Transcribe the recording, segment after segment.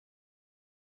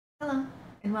Hello,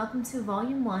 and welcome to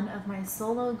Volume 1 of my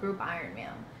solo group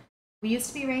Ironman. We used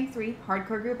to be Rank 3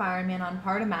 Hardcore Group Ironman on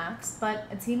par to max, but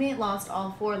a teammate lost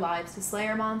all 4 lives to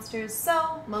Slayer monsters,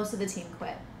 so most of the team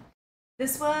quit.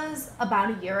 This was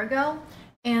about a year ago,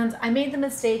 and I made the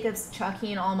mistake of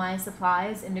chucking all my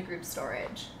supplies into group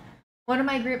storage. One of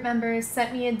my group members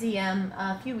sent me a DM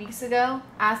a few weeks ago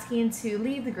asking to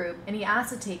leave the group, and he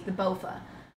asked to take the BOFA.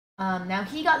 Now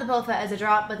he got the BOFA as a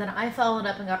drop, but then I followed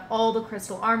up and got all the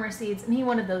crystal armor seeds, and he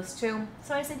wanted those too.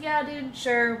 So I said, yeah dude,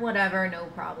 sure, whatever, no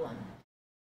problem.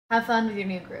 Have fun with your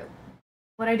new group.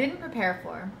 What I didn't prepare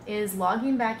for is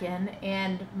logging back in,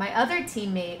 and my other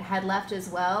teammate had left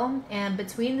as well, and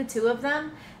between the two of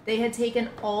them, they had taken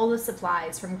all the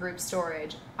supplies from group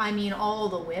storage. I mean all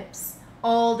the whips,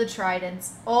 all the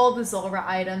tridents, all the Zulrah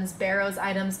items, Barrows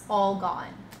items, all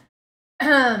gone.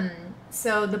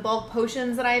 So the bulk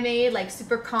potions that I made, like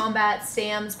Super Combat,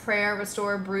 Stam's, Prayer,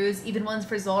 Restore, Bruise, even ones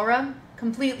for Zulrah,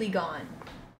 completely gone.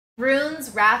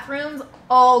 Runes, Wrath runes,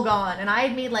 all gone. And I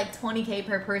had made like 20k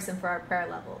per person for our prayer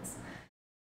levels.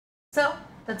 So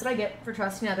that's what I get for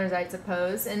trusting others, I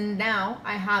suppose. And now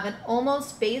I have an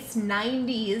almost base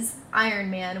 90s Iron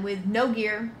Man with no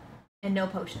gear and no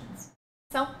potions.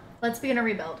 So let's begin a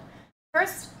rebuild.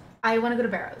 First, I want to go to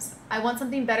Barrows. I want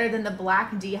something better than the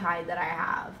black D-hide that I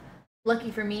have.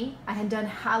 Lucky for me, I had done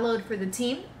Hallowed for the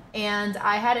team, and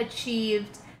I had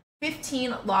achieved 15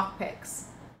 lockpicks.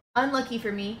 Unlucky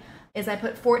for me is I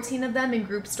put 14 of them in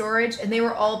group storage, and they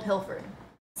were all pilfered.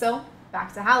 So,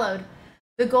 back to Hallowed.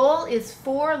 The goal is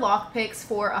 4 lockpicks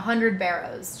for 100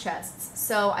 Barrows chests,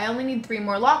 so I only need 3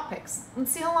 more lockpicks. Let's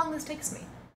see how long this takes me.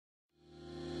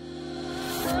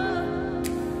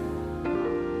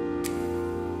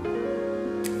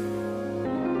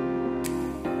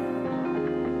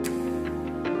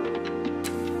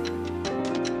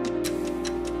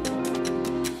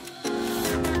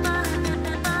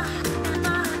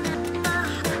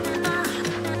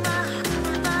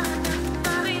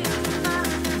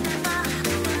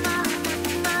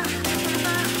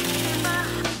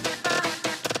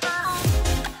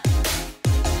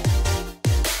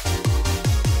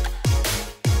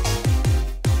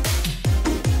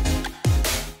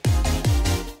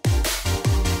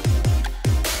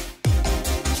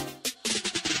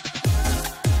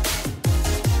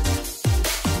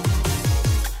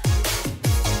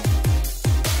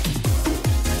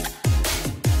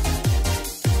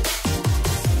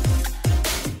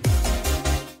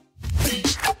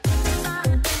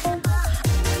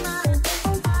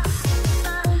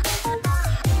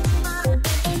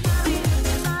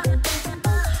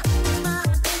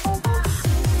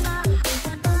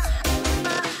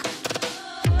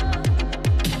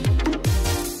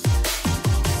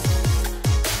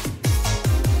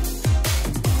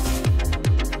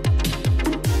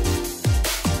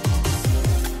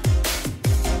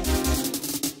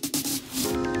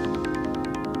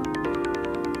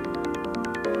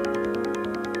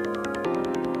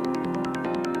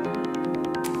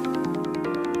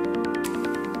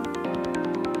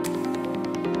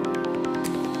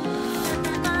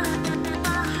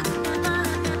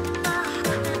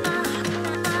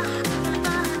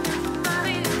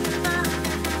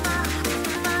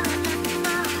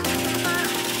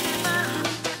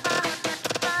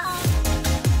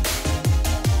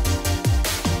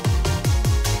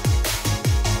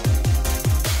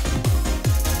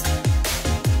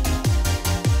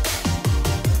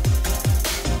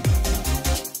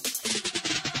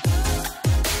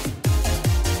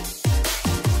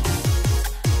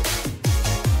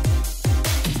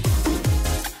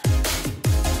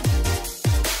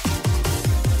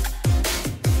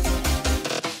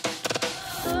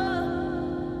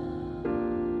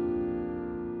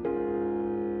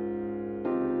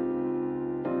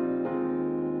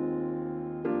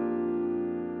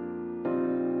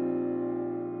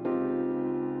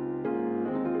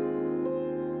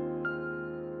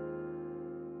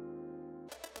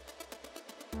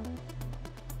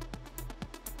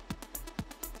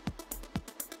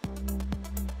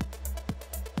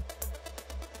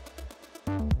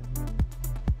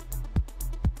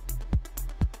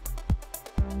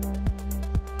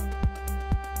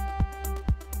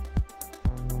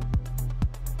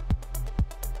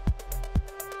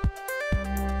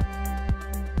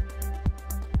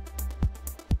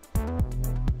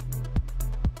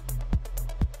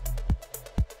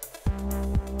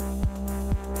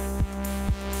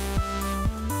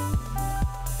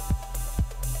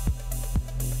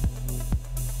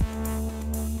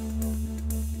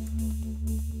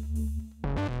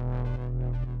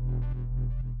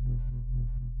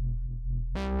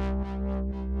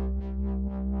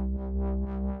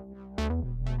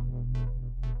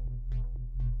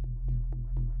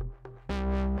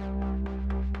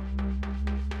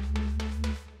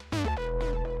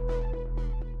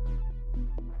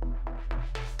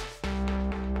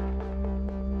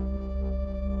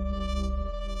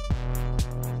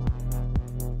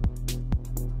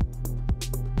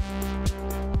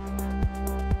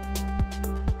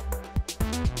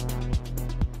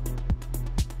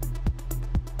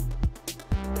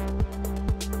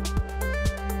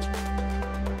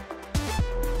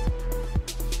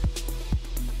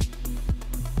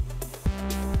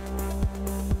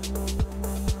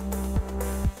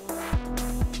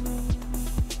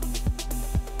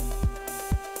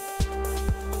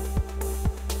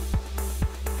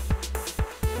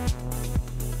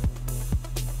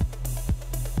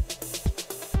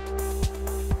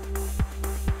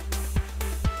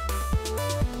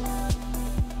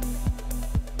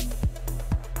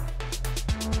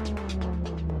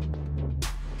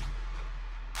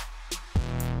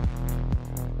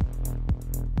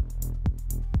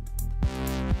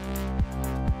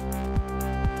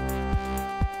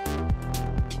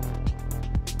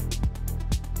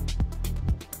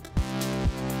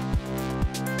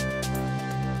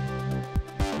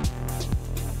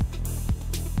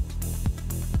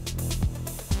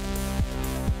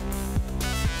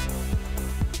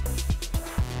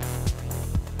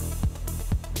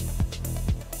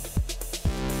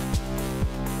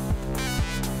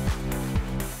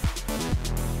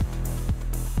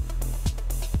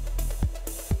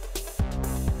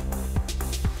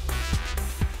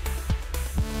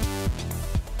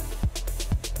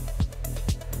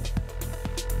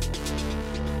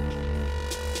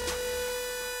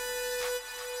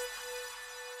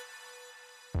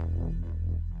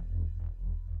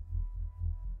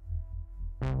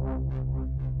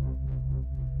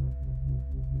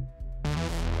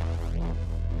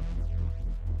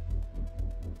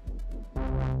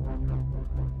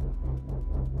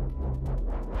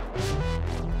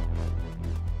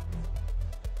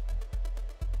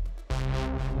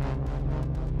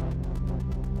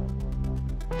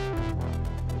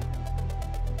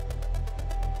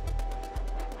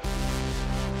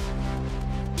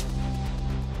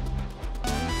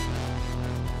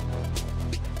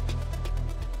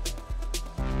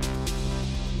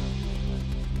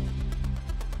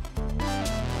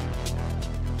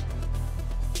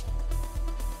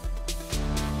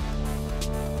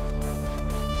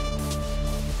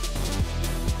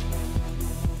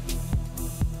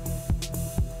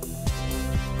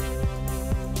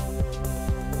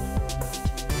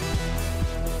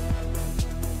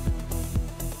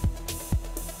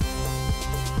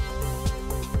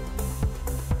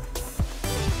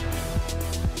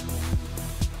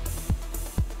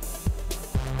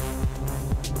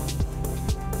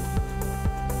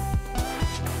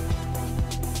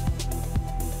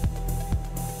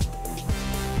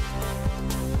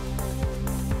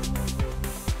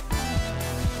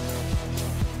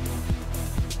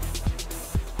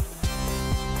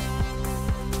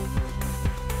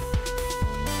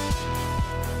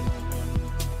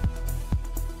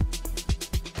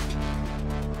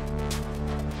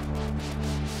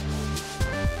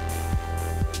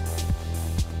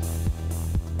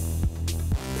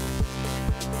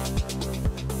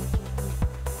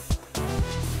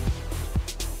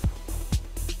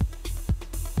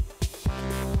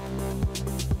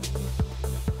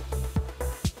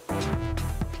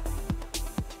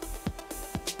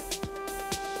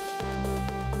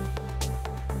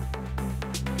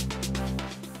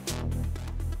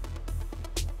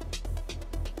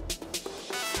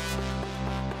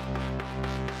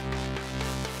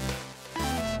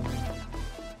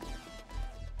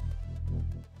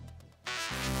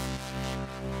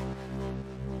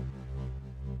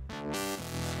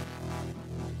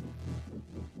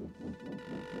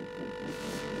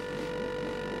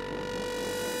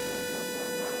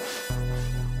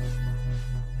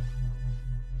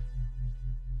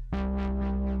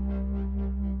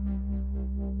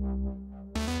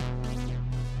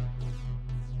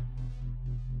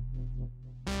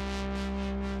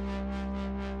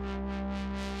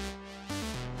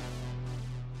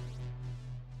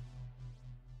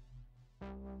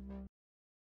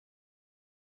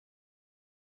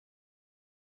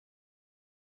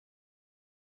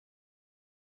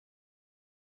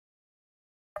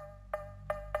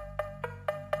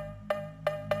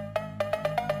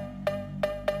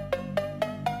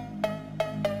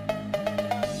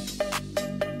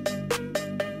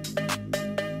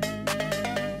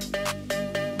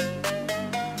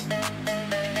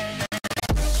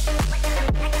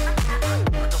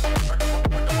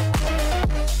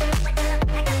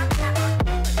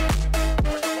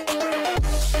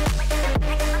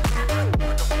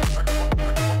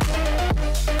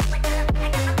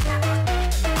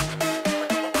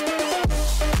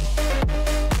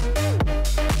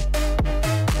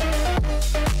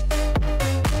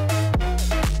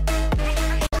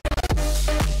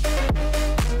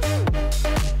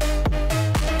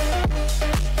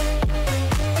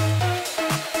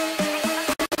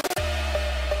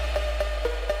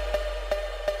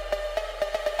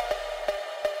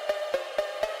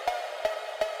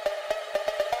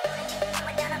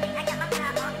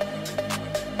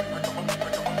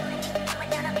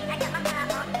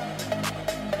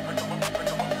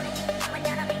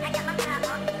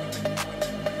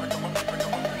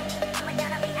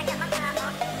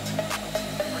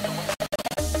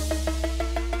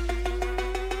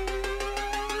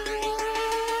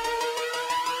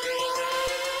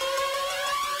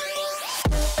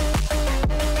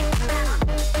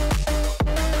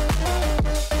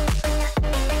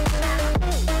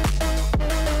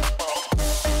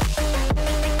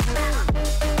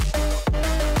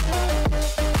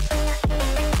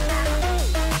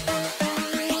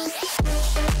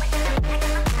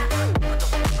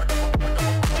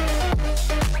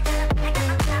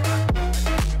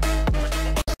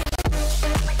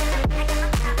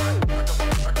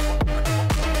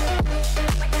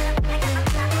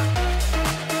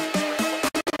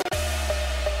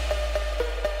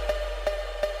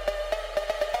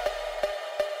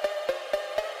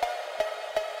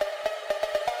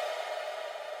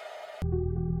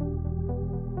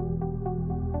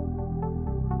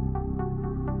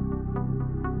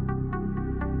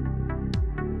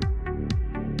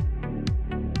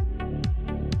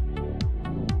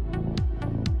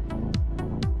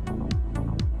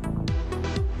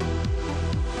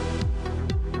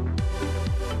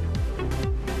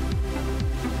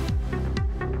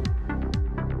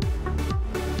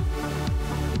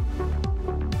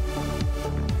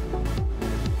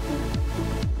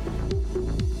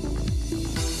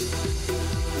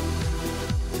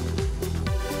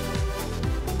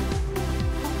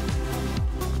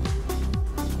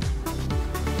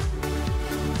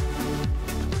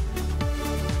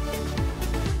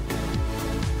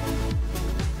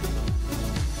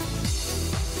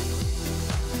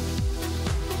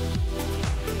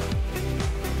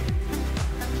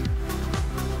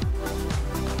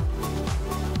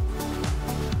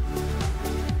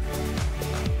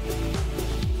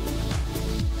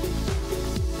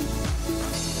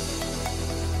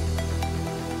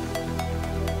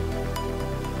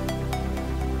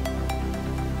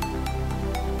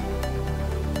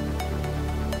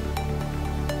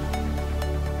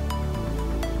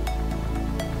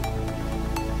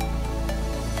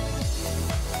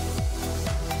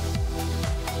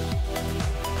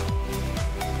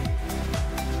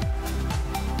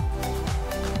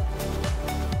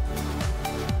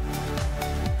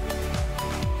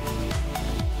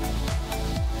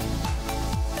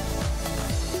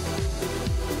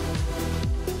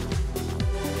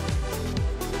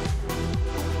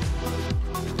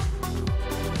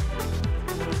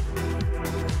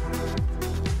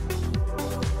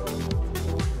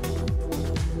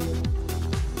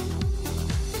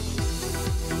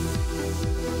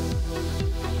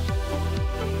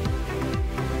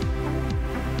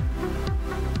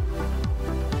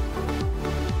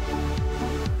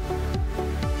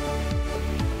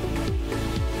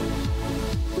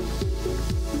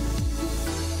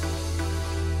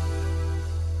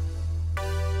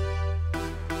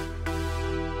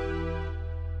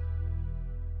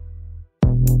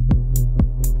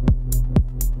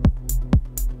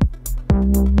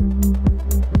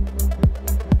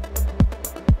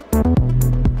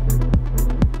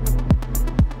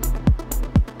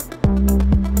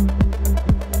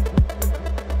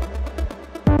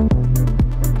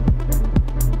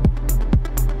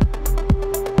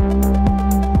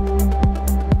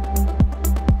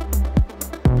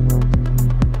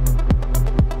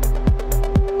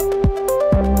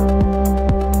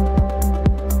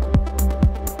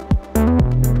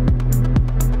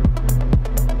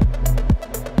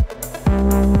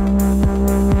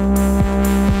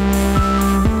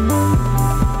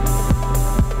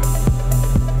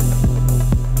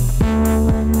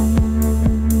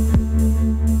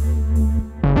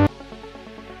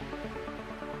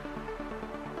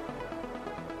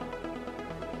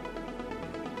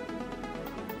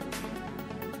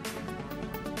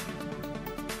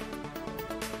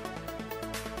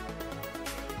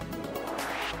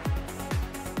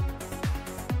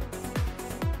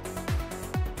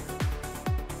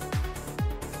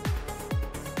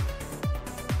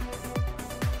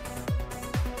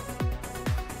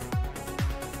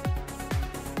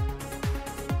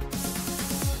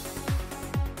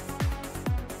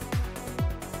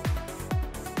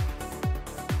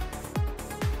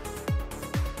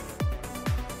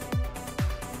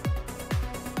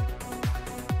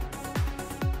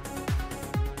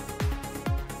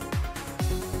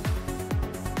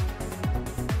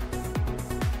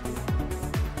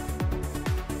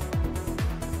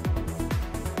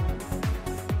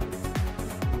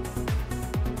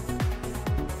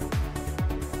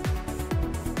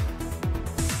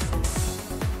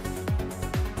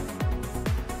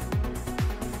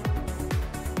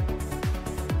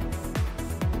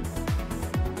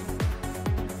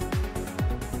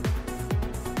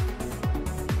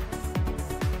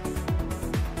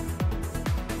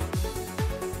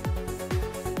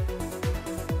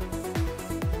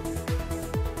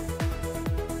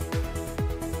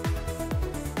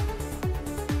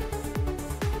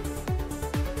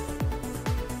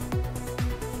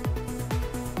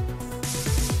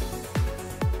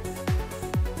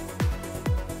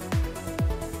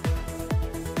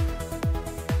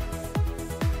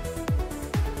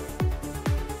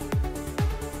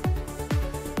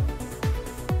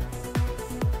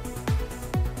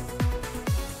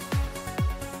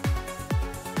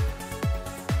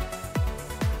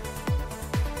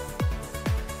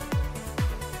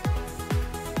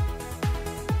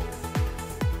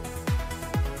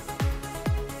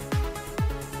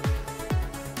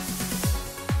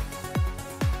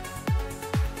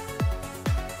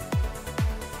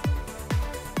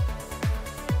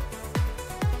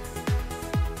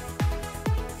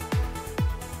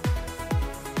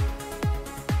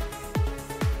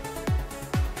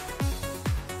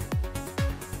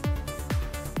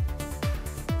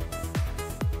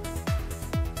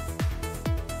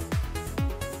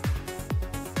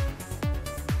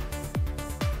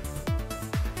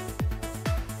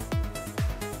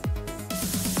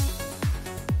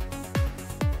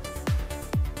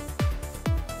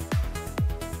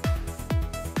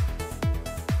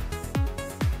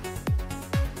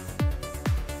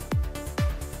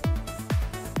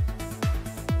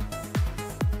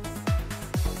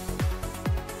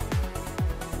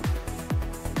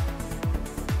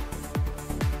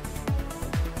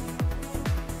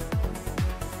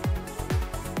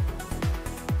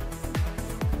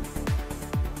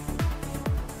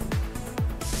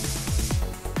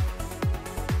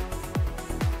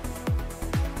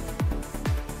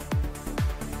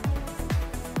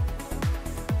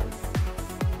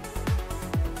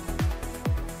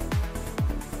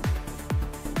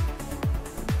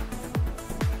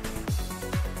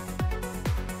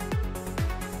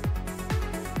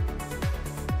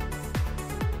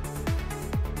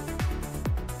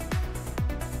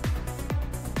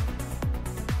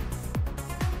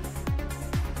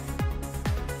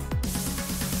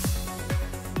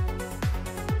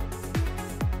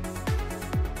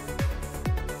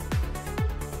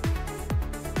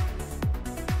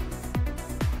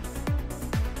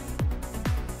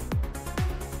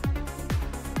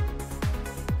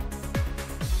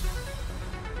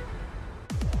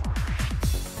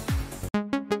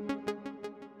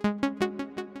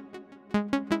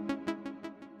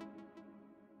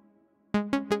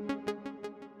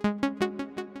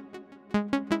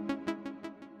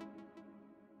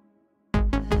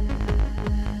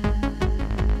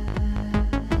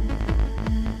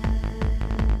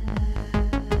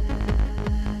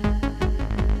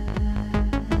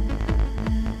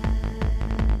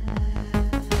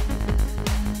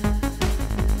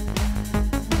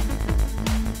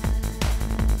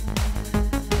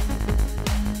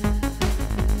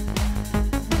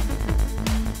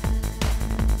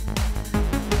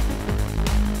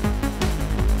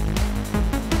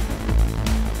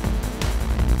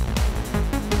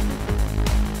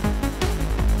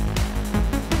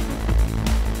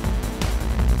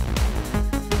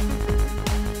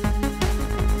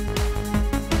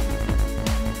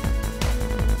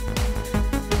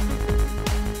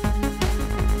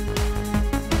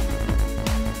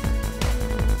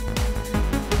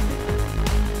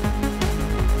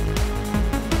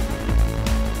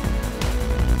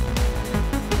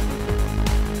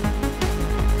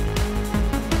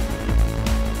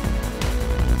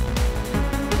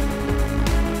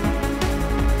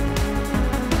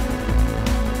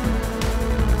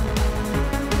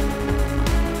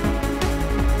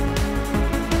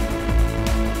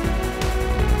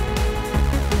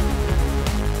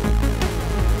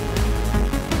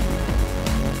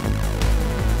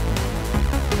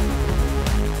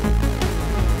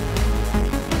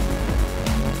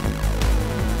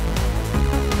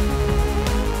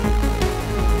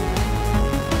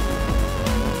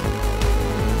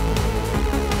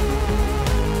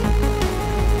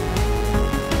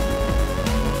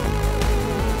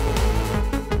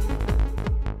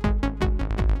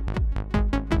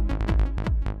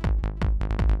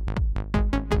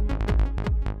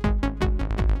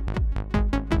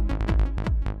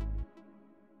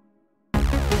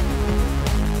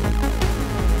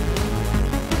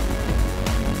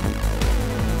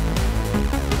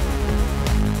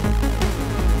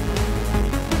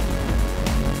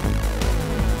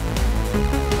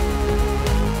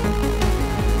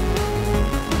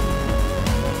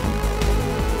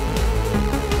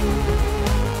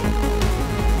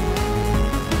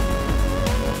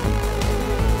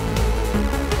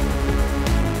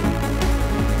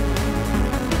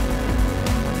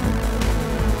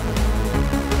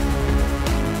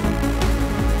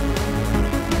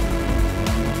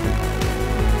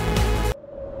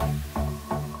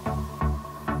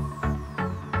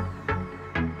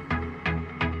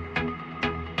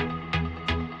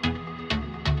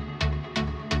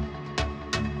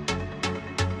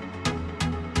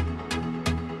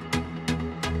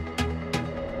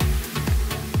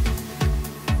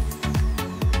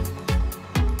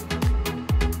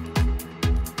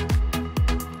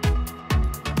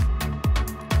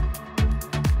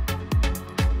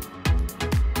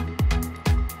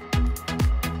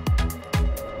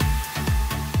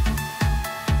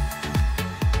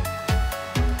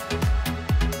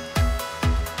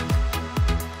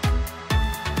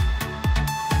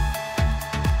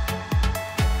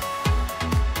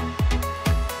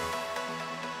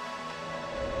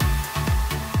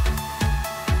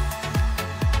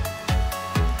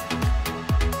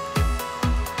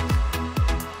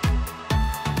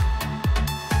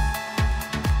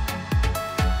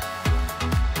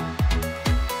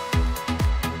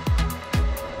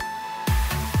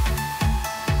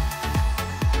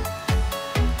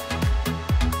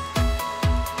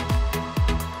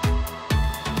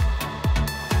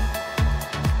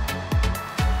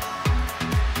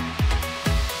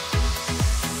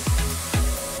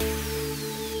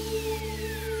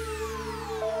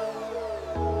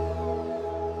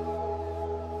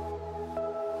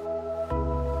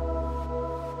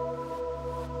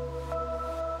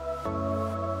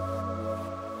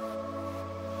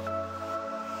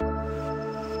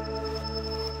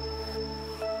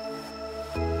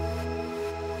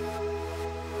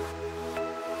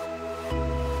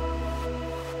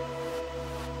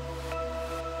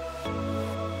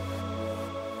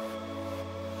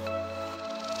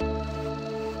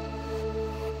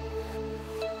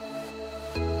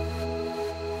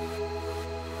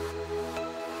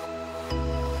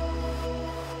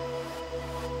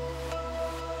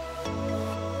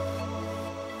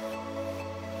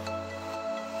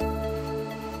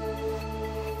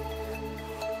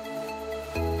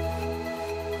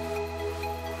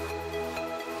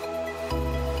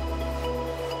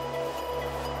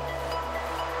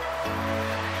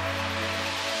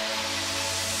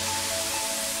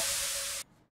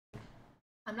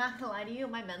 not gonna lie to you,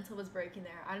 my mental was breaking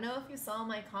there. I don't know if you saw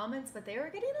my comments, but they were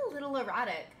getting a little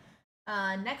erratic.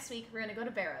 Next week, we're gonna go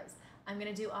to Barrows. I'm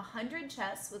gonna do 100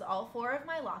 chests with all 4 of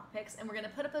my lockpicks, and we're gonna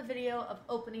put up a video of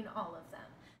opening all of them.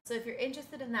 So if you're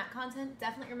interested in that content,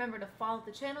 definitely remember to follow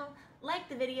the channel, like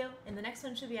the video, and the next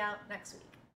one should be out next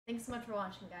week. Thanks so much for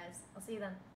watching, guys. I'll see you then.